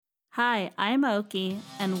Hi, I'm Oki,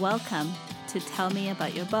 and welcome to Tell Me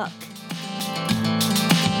About Your Book.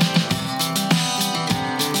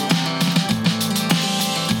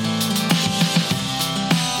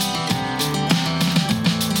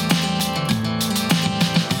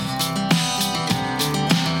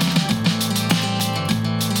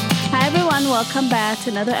 Hi everyone, welcome back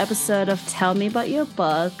to another episode of Tell Me About Your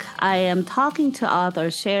Book. I am talking to author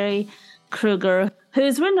Cheri Krueger,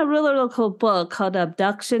 who's written a really cool book called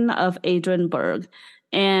Abduction of Adrienne Berg.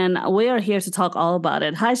 And we are here to talk all about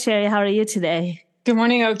it. Hi, Cheri. How are you today? Good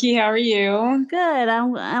morning, Oki. How are you? Good.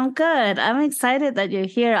 I'm good. I'm excited that you're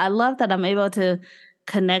here. I love that I'm able to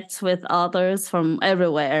connect with authors from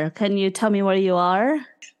everywhere. Can you tell me where you are?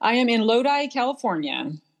 I am in Lodi,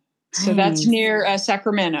 California. So that's near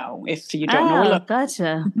Sacramento, if you don't know.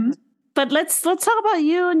 Gotcha. Mm-hmm. But let's talk about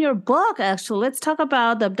you and your book, actually. Let's talk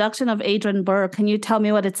about The Abduction of Adrienne Berg. Can you tell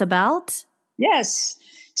me what it's about? Yes.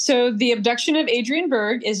 So The Abduction of Adrienne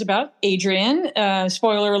Berg is about Adrienne.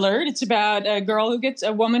 Spoiler alert, it's about a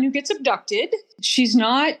woman who gets abducted. She's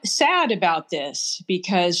not sad about this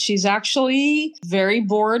because she's actually very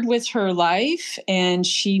bored with her life, and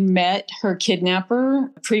she met her kidnapper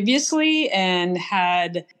previously and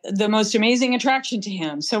had the most amazing attraction to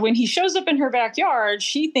him. So when he shows up in her backyard,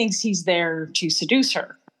 she thinks he's there to seduce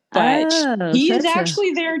her. But he is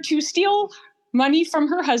actually there to steal money from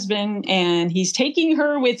her husband, and he's taking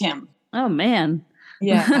her with him. Oh man.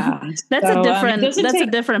 Yeah. That's a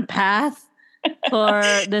different path for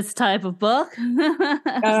this type of book.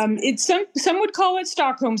 It's some would call it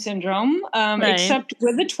Stockholm syndrome, right. Except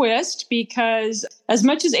with a twist, because as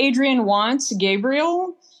much as Adrienne wants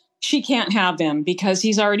Gabriel, she can't have him because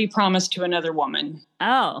he's already promised to another woman.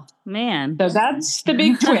 Oh man. So that's the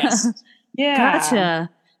big twist. Yeah. Gotcha.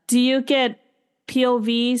 Do you get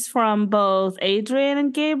POVs from both Adrienne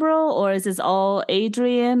and Gabriel, or is this all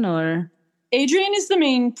Adrienne? Or Adrienne is the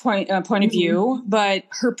main point of view, but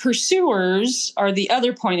her pursuers are the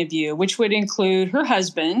other point of view, which would include her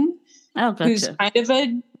husband, who's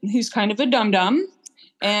kind of a dum-dum,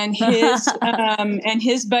 and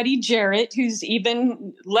his buddy Jarrett, who's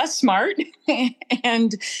even less smart,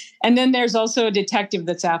 and then there's also a detective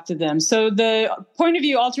that's after them. So the point of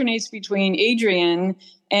view alternates between Adrienne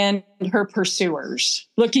and her pursuers,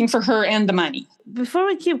 looking for her and the money. Before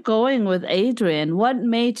we keep going with Adrienne, what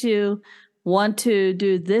made you want to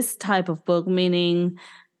do this type of book? Meaning,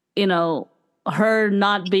 her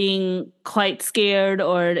not being quite scared,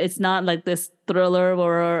 or it's not like this thriller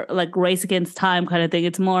or like Race Against Time kind of thing.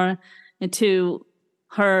 It's more into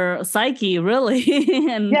her psyche, really,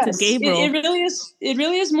 and yes, to Gabriel. It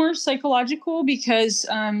really is more psychological because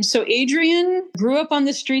so Adrienne grew up on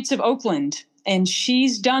the streets of Oakland. And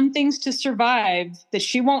she's done things to survive that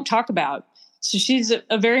she won't talk about. So she's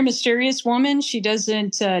a very mysterious woman. She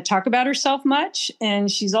doesn't talk about herself much.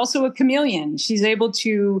 And she's also a chameleon. She's able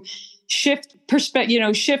to shift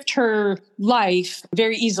her life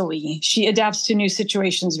very easily. She adapts to new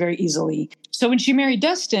situations very easily. So when she married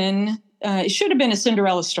Dustin, it should have been a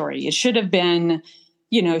Cinderella story. It should have been,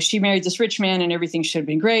 she married this rich man and everything should have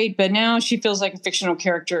been great. But now she feels like a fictional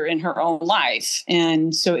character in her own life.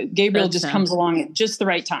 And so Gabriel just comes along at just the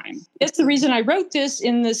right time. That's the reason I wrote this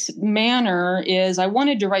in this manner is I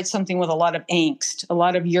wanted to write something with a lot of angst, a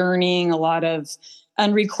lot of yearning, a lot of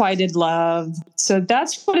unrequited love. So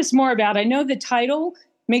that's what it's more about. I know the title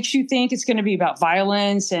makes you think it's going to be about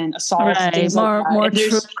violence and assault. Right. And things more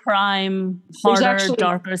true crime, harder,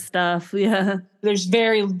 darker stuff. Yeah. There's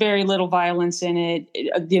very, very little violence in it.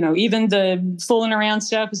 Even the fooling around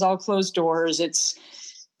stuff is all closed doors. It's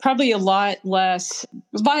probably a lot less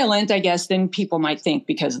violent, I guess, than people might think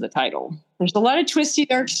because of the title. There's a lot of twisty,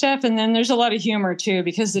 dark stuff, and then there's a lot of humor, too,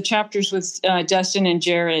 because the chapters with Dustin and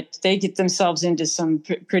Jarrett, they get themselves into some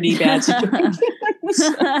pretty bad situations.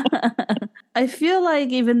 I feel like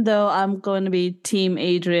even though I'm going to be Team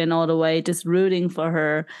Adrienne all the way, just rooting for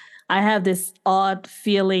her, I have this odd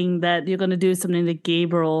feeling that you're going to do something to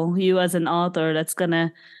Gabriel, you as an author, that's going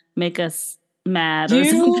to make us mad or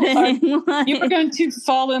something. You're going to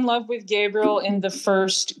fall in love with Gabriel in the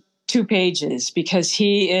first 2 pages because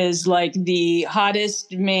he is like the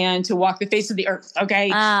hottest man to walk the face of the earth.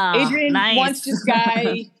 Okay. Adrienne wants this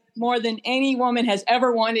guy more than any woman has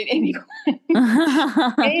ever wanted anyone.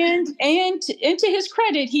 and to his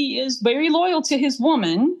credit, he is very loyal to his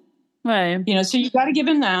woman. Right. So you got to give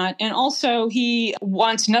him that. And also he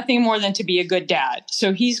wants nothing more than to be a good dad.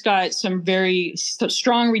 So he's got some very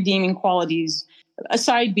strong redeeming qualities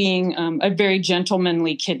aside being a very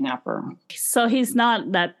gentlemanly kidnapper. So he's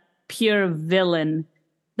not that pure villain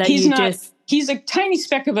that he's a tiny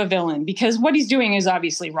speck of a villain because what he's doing is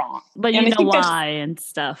obviously wrong. But you know why and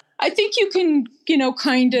stuff. I think you can,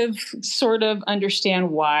 kind of sort of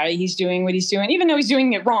understand why he's doing what he's doing, even though he's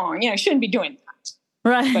doing it wrong. He shouldn't be doing that.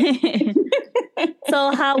 Right.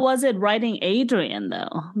 So how was it writing Adrienne,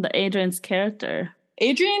 though? Adrienne's character?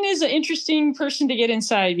 Adrienne is an interesting person to get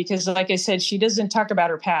inside because, like I said, she doesn't talk about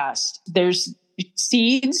her past. There's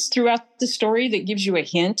seeds throughout the story that gives you a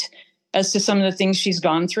hint as to some of the things she's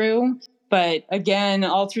gone through. But again,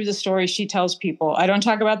 all through the story, she tells people, I don't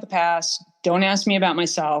talk about the past. Don't ask me about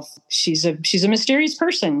myself. She's a mysterious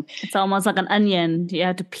person. It's almost like an onion. You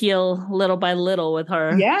have to peel little by little with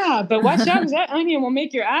her. Yeah, but watch out, because that onion will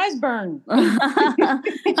make your eyes burn.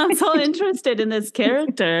 I'm so interested in this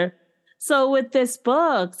character. So with this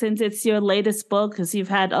book, since it's your latest book, because you've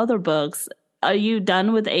had other books, are you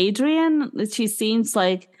done with Adrienne? She seems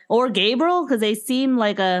like, or Gabriel, because they seem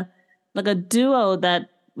like a duo that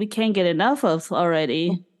we can't get enough of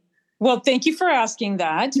already. Well, thank you for asking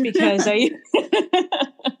that, because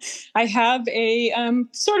I have a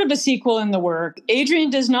sort of a sequel in the work. Adrienne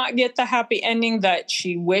does not get the happy ending that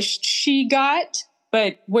she wished she got,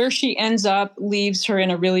 but where she ends up leaves her in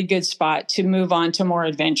a really good spot to move on to more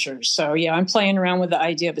adventures. So yeah, I'm playing around with the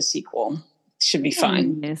idea of a sequel. Should be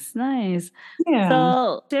fun. Nice. Yeah.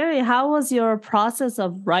 So, Cheri, how was your process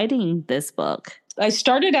of writing this book? I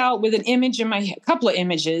started out with an image in my couple of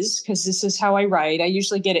images, because this is how I write. I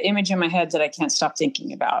usually get an image in my head that I can't stop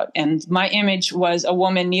thinking about. And my image was a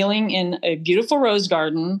woman kneeling in a beautiful rose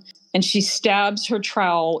garden, and she stabs her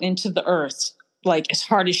trowel into the earth, like as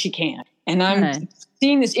hard as she can. And I'm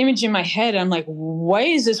seeing this image in my head. I'm like, why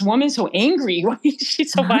is this woman so angry? Why is she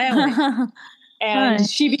so violent? And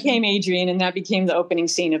she became Adrienne, and that became the opening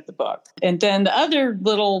scene of the book. And then the other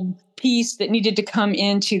little piece that needed to come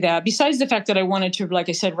into that, besides the fact that I wanted to, like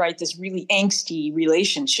I said, write this really angsty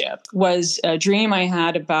relationship, was a dream I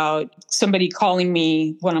had about somebody calling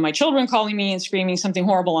me, one of my children calling me and screaming something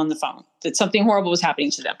horrible on the phone, that something horrible was happening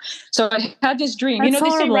to them. So I had this dream. That's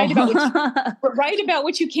horrible. They say write about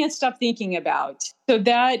what you can't stop thinking about. So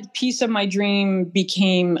that piece of my dream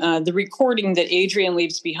became the recording that Adrienne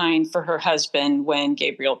leaves behind for her husband when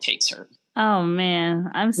Gabriel takes her. Oh, man.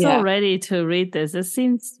 I'm so ready to read this. It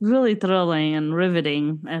seems really thrilling and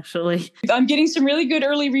riveting, actually. I'm getting some really good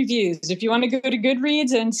early reviews. If you want to go to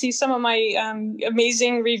Goodreads and see some of my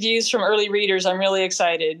amazing reviews from early readers, I'm really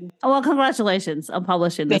excited. Well, congratulations on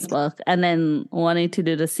publishing this book and then wanting to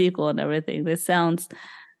do the sequel and everything. This sounds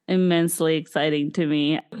immensely exciting to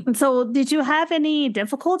me. So did you have any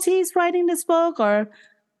difficulties writing this book, or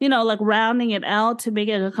like rounding it out to make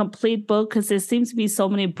it a complete book? Because there seems to be so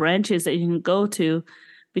many branches that you can go to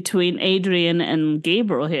between Adrienne and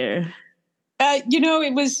Gabriel here.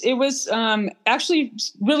 It was actually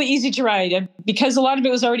really easy to write because a lot of it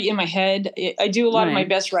was already in my head. I do a lot of my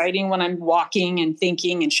best writing when I'm walking and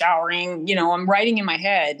thinking and showering. I'm writing in my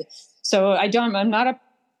head. So I'm not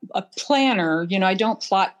a planner. I don't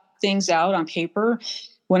plot things out on paper.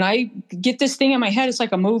 When I get this thing in my head, it's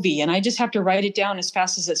like a movie, and I just have to write it down as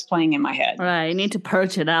fast as it's playing in my head. Right. You need to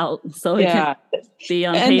purge it out so it can be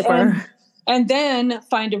on paper. And then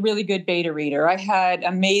find a really good beta reader. I had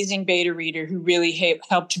amazing beta reader who really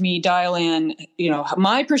helped me dial in,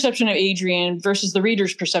 my perception of Adrienne versus the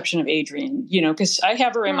reader's perception of Adrienne, because I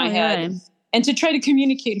have her in my head. And to try to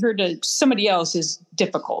communicate her to somebody else is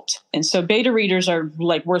difficult. And so beta readers are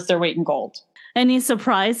like worth their weight in gold. Any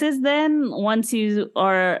surprises then once you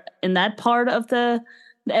are in that part of the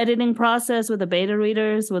editing process with the beta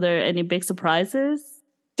readers? Were there any big surprises?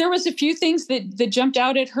 There was a few things that jumped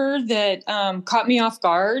out at her that caught me off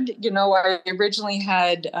guard. I originally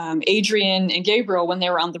had Adrienne and Gabriel, when they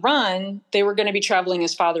were on the run, they were going to be traveling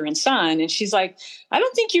as father and son. And she's like, I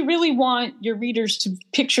don't think you really want your readers to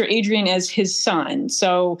picture Adrienne as his son.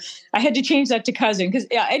 So I had to change that to cousin, because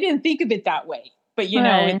I didn't think of it that way. But,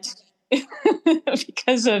 it's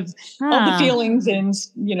because of all the feelings and,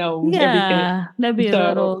 everything. That'd be a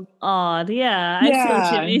little odd. Yeah, I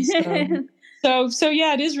see what you mean. So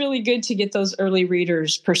it is really good to get those early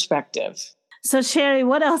readers' perspective. So, Cheri,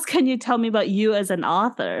 what else can you tell me about you as an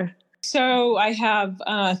author? So I have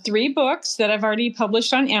 3 books that I've already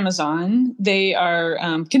published on Amazon. They are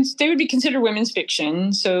they would be considered women's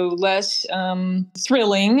fiction, so less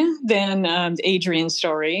thrilling than the Adrienne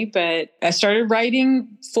story. But I started writing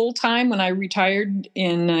full time when I retired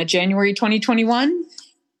in January 2021,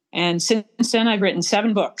 and since then I've written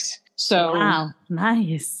 7 books. So wow,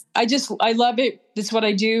 nice. I love it. It's what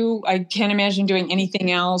I do. I can't imagine doing anything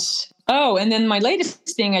else. Oh, and then my latest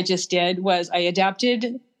thing I just did was I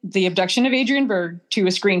adapted The Abduction of Adrienne Berg to a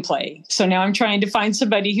screenplay. So now I'm trying to find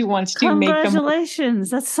somebody who wants to make them. Congratulations.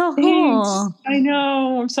 That's so Thanks. cool. I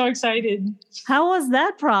know. I'm so excited. How was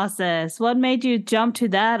that process? What made you jump to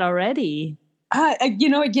that already?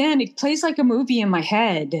 Again, it plays like a movie in my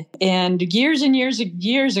head. And years and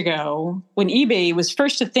years ago, when eBay was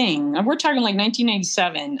first a thing, and we're talking like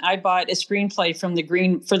 1997, I bought a screenplay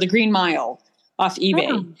for the Green Mile off eBay.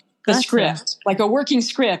 Oh, the gotcha. script, like a working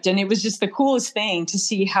script. And it was just the coolest thing to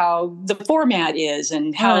see how the format is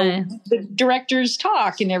and how the directors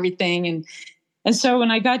talk and everything. And so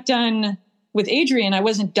when I got done with Adrienne, I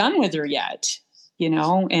wasn't done with her yet.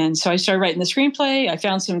 And so I started writing the screenplay. I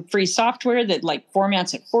found some free software that like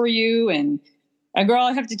formats it for you. And girl,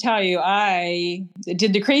 I have to tell you, I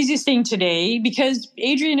did the craziest thing today because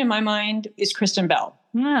Adrienne in my mind is Kristen Bell.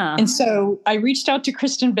 Yeah. And so I reached out to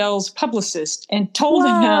Kristen Bell's publicist and told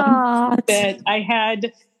him that I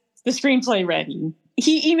had the screenplay ready.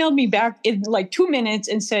 He emailed me back in like 2 minutes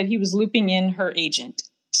and said he was looping in her agent.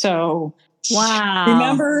 So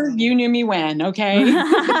remember, you knew me when, okay?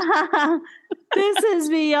 This is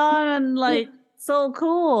beyond like so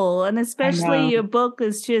cool. And especially your book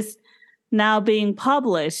is just now being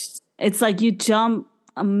published. It's like you jump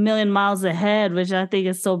a million miles ahead, which I think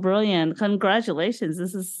is so brilliant. Congratulations.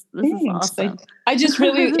 This is awesome. I just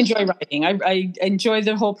really enjoy writing. I enjoy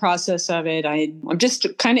the whole process of it. I'm just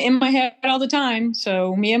kind of in my head all the time.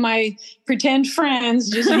 So me and my pretend friends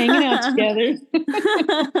just hanging out together.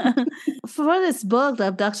 For this book, The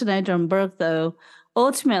Abduction of Adrienne Berg, though,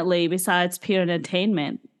 ultimately, besides pure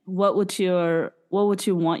entertainment, what would you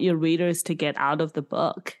want your readers to get out of the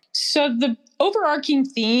book? So the overarching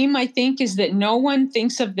theme, I think, is that no one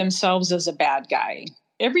thinks of themselves as a bad guy.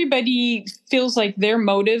 Everybody feels like their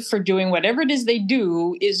motive for doing whatever it is they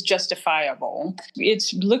do is justifiable.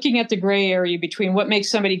 It's looking at the gray area between what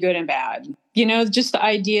makes somebody good and bad. Just the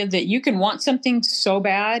idea that you can want something so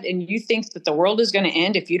bad and you think that the world is going to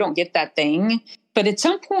end if you don't get that thing. But at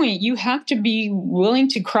some point, you have to be willing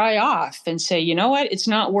to cry off and say, you know what, it's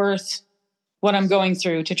not worth what I'm going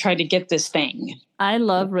through to try to get this thing. I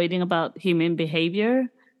love reading about human behavior.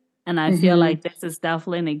 And I feel like this is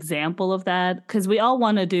definitely an example of that. Because we all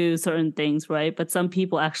want to do certain things, right? But some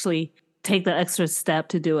people actually take the extra step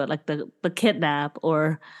to do it, like the kidnap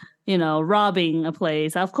or, robbing a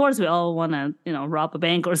place. Of course, we all want to, rob a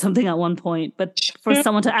bank or something at one point. But for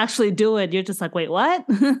someone to actually do it, you're just like, wait, what?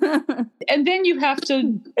 And then you have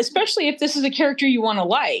to, especially if this is a character you want to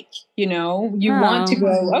like, you want to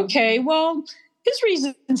go, okay, well, his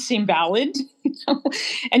reasons seem valid,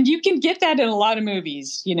 and you can get that in a lot of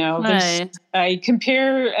movies. I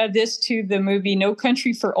compare this to the movie No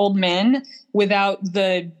Country for Old Men without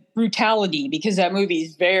the brutality, because that movie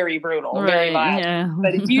is very brutal, very violent. Yeah.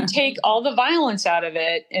 But if you take all the violence out of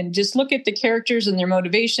it and just look at the characters and their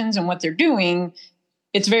motivations and what they're doing,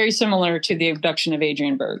 it's very similar to The Abduction of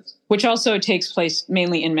Adrienne Berg, which also takes place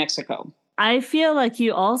mainly in Mexico. I feel like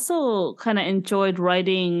you also kind of enjoyed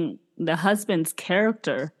writing the husband's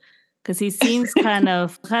character, because he seems kind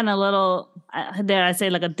of little, dare I say,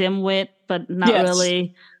 like a dimwit, but not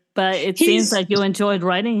really. But it seems like you enjoyed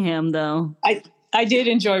writing him, though. I did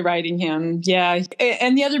enjoy writing him, yeah.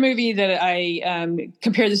 And the other movie that I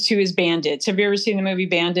compare this to is Bandits. Have you ever seen the movie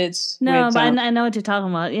Bandits? No, but I know what you're talking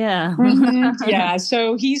about, yeah. Yeah,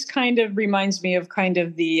 so he's kind of reminds me of kind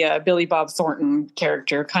of the Billy Bob Thornton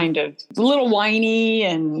character, kind of a little whiny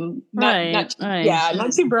and not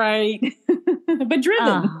too bright, but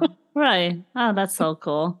driven. Right. Oh, that's so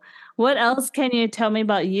cool. What else can you tell me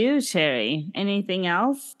about you, Cheri? Anything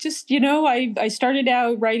else? Just, I started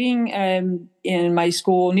out writing in my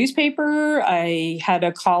school newspaper. I had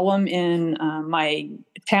a column in my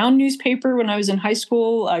town newspaper when I was in high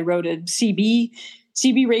school. I wrote a CB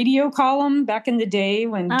radio column back in the day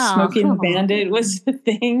when Smokey and the Bandit was the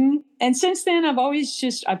thing. And since then, I've always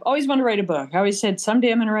wanted to write a book. I always said,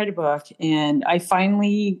 someday I'm going to write a book. And I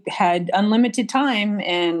finally had unlimited time.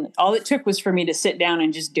 And all it took was for me to sit down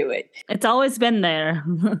and just do it. It's always been there.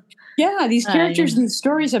 Yeah, these characters, these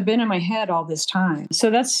stories have been in my head all this time. So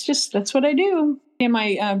that's what I do. In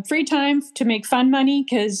my free time to make fun money,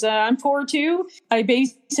 because I'm poor too, I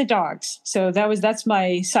babysit dogs. So that's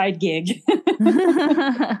my side gig.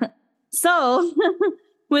 So,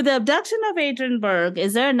 with The Abduction of Adrienne Berg,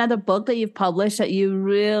 is there another book that you've published that you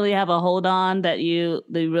really have a hold on that you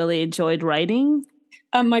really enjoyed writing?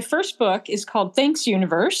 My first book is called Thanks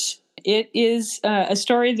Universe. It is a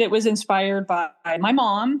story that was inspired by my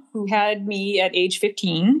mom, who had me at age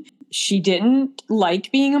 15. She didn't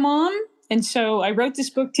like being a mom. And so I wrote this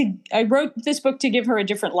book to give her a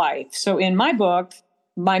different life. So in my book,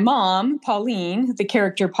 my mom, Pauline, the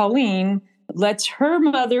character Pauline, lets her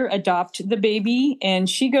mother adopt the baby, and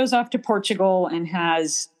she goes off to Portugal and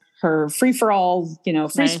has her free-for-all,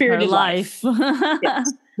 free-spirited her life.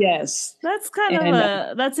 Yes. Yes. That's kind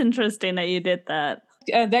of that's interesting that you did that.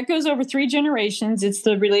 That goes over 3 generations. It's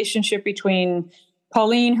the relationship between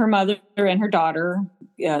Pauline, her mother, and her daughter.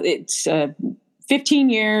 It's 15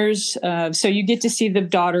 years. So you get to see the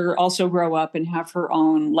daughter also grow up and have her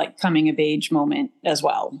own coming of age moment as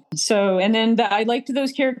well. So, and then I liked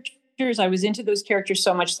those characters. I was into those characters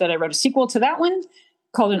so much that I wrote a sequel to that one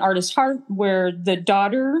called An Artist's Heart, where the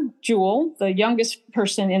daughter, Jewel, the youngest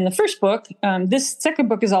person in the first book, this second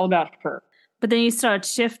book is all about her. But then you start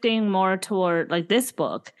shifting more toward this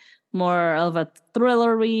book, more of a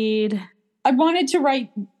thriller read. I wanted to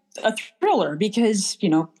write a thriller because,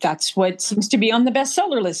 that's what seems to be on the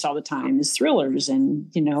bestseller list all the time is thrillers.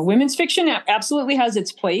 And, women's fiction absolutely has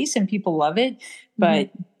its place and people love it. But,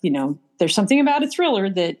 there's something about a thriller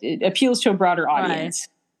that it appeals to a broader audience.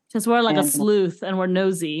 Because we're a sleuth and we're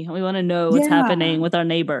nosy. We want to know what's happening with our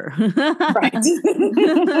neighbor. Right.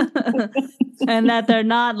 And that they're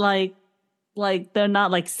not they're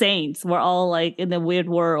not saints. We're all in the weird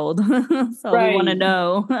world. So we want to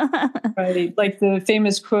know. Right. Like the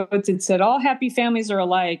famous quote that said, all happy families are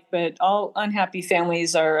alike, but all unhappy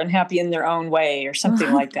families are unhappy in their own way or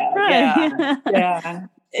something like that. Right. Yeah.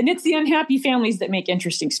 And it's the unhappy families that make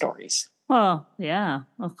interesting stories. Well, yeah,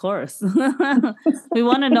 of course. We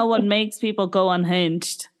want to know what makes people go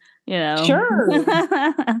unhinged, Sure.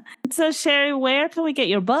 So Cheri, where can we get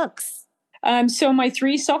your books? So my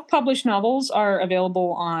 3 self-published novels are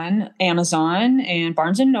available on Amazon and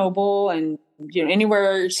Barnes & Noble and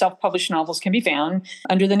anywhere self-published novels can be found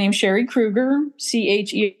under the name Cheri Krueger,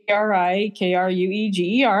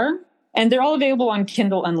 CheriKrueger. And they're all available on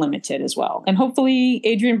Kindle Unlimited as well. And hopefully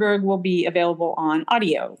Adrienne Berg will be available on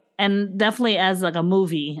audio. And definitely as a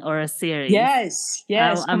movie or a series. Yes.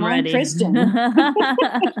 I'm ready. Kristen.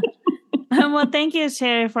 Well, thank you,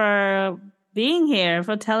 Cheri, for being here,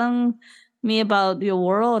 for telling me about your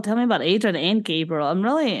world. Tell me about Adrienne and Gabriel. I'm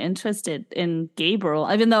really interested in Gabriel,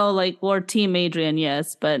 even though we're team Adrienne,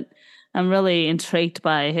 yes, but I'm really intrigued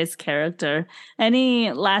by his character.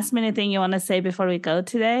 Any last minute thing you want to say before we go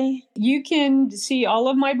today? You can see all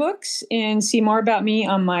of my books and see more about me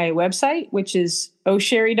on my website, which is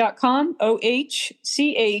ochcheri.com,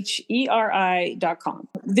 OHCHERI.com.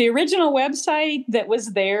 The original website that was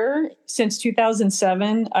there since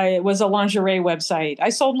 2007 was a lingerie website. I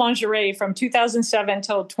sold lingerie from 2007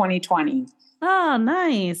 till 2020. Oh,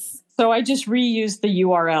 nice. So I just reused the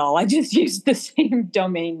URL. I just used the same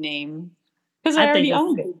domain name because I already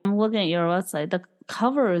owned it. I'm looking at your website. The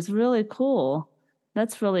cover is really cool.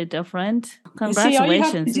 That's really different. Congratulations! See, all you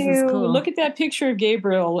have to do, cool. Look at that picture of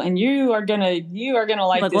Gabriel, and you are gonna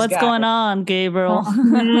like this what's guy. Going on, Gabriel?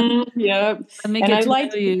 Yep. And I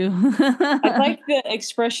like you. I like the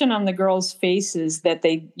expression on the girls' faces that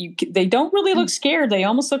they don't really look scared. They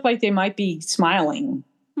almost look like they might be smiling.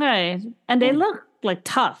 Right, and they look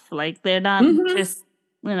tough. They're not just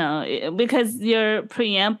because you're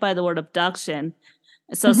preempt by the word abduction.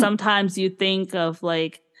 So sometimes you think of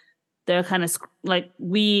they're kind of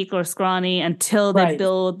weak or scrawny until they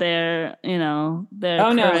build their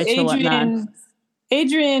courage or whatnot.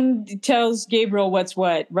 Adrienne tells Gabriel what's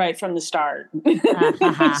what right from the start.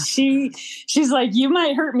 She's like, you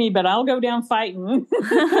might hurt me, but I'll go down fighting.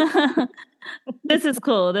 This is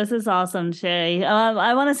cool. This is awesome, Cheri.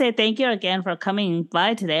 I want to say thank you again for coming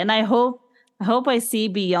by today, and I hope I see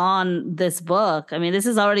beyond this book. I mean, this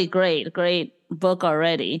is already great book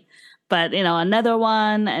already. But, another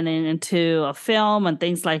one and then into a film and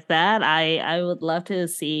things like that, I would love to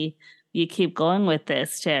see you keep going with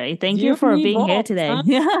this, Cheri. Thank you for being here today. Huh?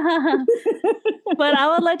 But I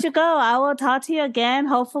will let you go. I will talk to you again.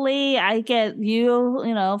 Hopefully I get you,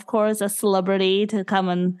 of course, a celebrity to come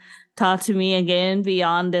and talk to me again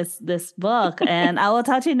beyond this book. And I will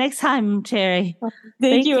talk to you next time, Cheri.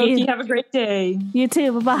 Thank you. You have a great day. You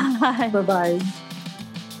too. Bye-bye. Bye-bye.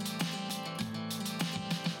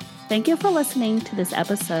 Thank you for listening to this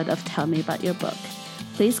episode of Tell Me About Your Book.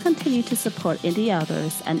 Please continue to support indie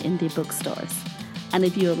authors and indie bookstores. And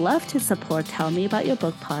if you would love to support Tell Me About Your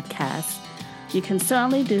Book podcast, you can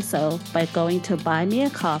certainly do so by going to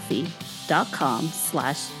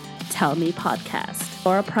buymeacoffee.com/tellmepodcast.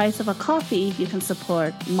 For a price of a coffee, you can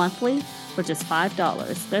support monthly for just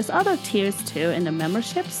 $5. There's other tiers too in the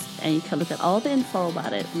memberships, and you can look at all the info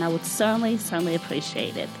about it, and I would certainly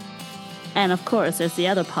appreciate it. And of course, there's the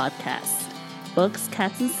other podcast, Books,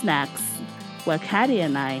 Cats, and Snacks, where Caddy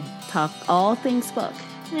and I talk all things book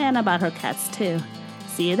and about her cats too.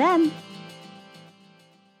 See you then.